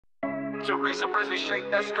Teresa Brisby,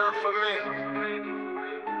 shake that skirt for me.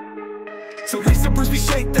 Teresa Brisby,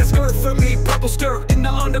 shake that skirt for me. Purple skirt in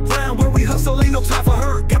the underground where we hustle, ain't no time for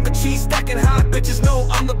her. Got the cheese stacking high, bitches know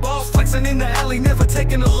I'm the boss. Flexin in the alley, never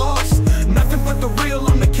taking a loss. Nothing but the real,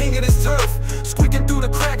 I'm the king of this turf. Squeaking through the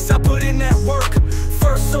cracks, I put in that work.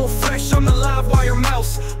 First so fresh, I'm the live wire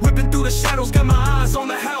mouse. Whipping through the shadows, got my eyes on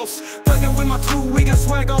the house. Thuggin with my crew, we got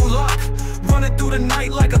swag on lock. Running through the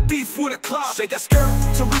night like a thief with a clock. Shake that skirt,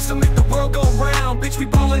 Teresa, make the world go round. Bitch, we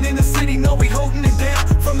ballin' in the city, know we holding it down.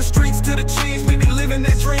 From the streets to the cheese, we be living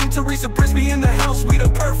that dream. Teresa Brisby in the house, we the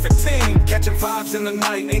perfect team. Catching vibes in the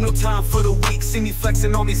night, ain't no time for the weak. See me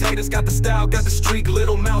flexing on these haters, got the style, got the streak.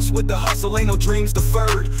 Little mouse with the hustle, ain't no dreams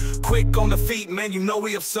deferred. Quick on the feet, man, you know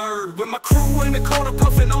we absurd. With my crew in the corner,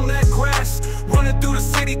 puffing on that grass. Running through the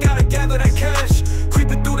city, gotta gather that cash.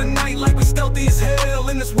 Creeping through the night like we stealthy as hell.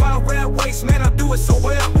 In this wild rat waste, man, I do it so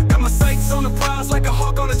well. Got my sights on the prize like a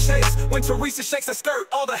hawk on a chase. When Teresa shakes that skirt,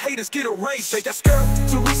 all the haters get erased. Shake that skirt,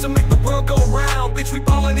 Teresa, make the world go round. Bitch, we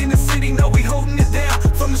ballin' in the city, know we holding it down.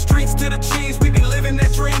 From the streets to the cheese, we be living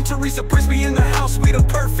that dream. Teresa Brisby in the house, we the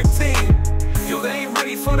perfect team. Yo, they ain't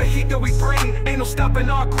ready for the heat that we bring. Ain't no stopping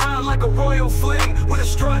our grind like a royal fling. With a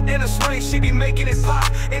strut and a swing, she be making it pop.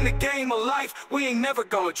 In the game of life, we ain't never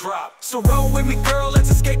gonna drop. So roll with me, girl, let's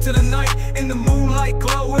escape to the night. In the moonlight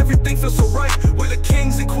glow, everything feels so right. We're the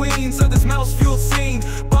kings and queens of this mouse-fueled scene.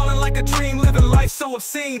 Ballin' like a dream, living life so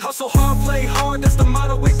obscene. Hustle hard, play hard, that's the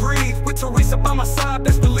motto we breathe. With Teresa by my side,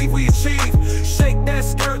 best believe we achieve. Shake that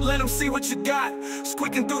skirt, let them see what you got.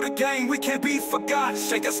 Squeaking through the game, we can't be forgot.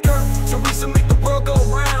 Shake that skirt, Teresa, make the world go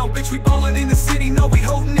round. Bitch, we ballin' in the city, know we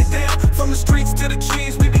holding it down. From the streets to the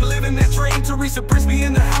cheese, we be living that dream. Teresa Brisby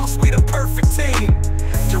in the house, we the perfect team.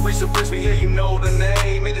 Teresa Brisby, yeah, you know the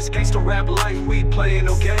name. In this gangsta rap life, we playin'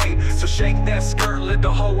 no game. So shake that skirt, let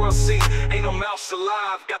the whole world see. Ain't no mouse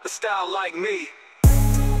alive, got the style like me.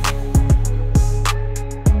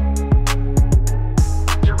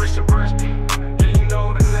 Teresa Brisby, yeah, you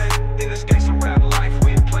know the name. In this gangsta rap life,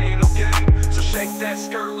 we playin' no game. So shake that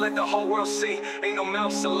skirt, let the whole world see. Ain't no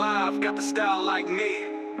mouse alive, got the style like me.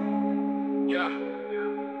 Yeah,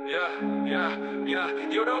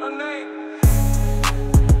 you know the name.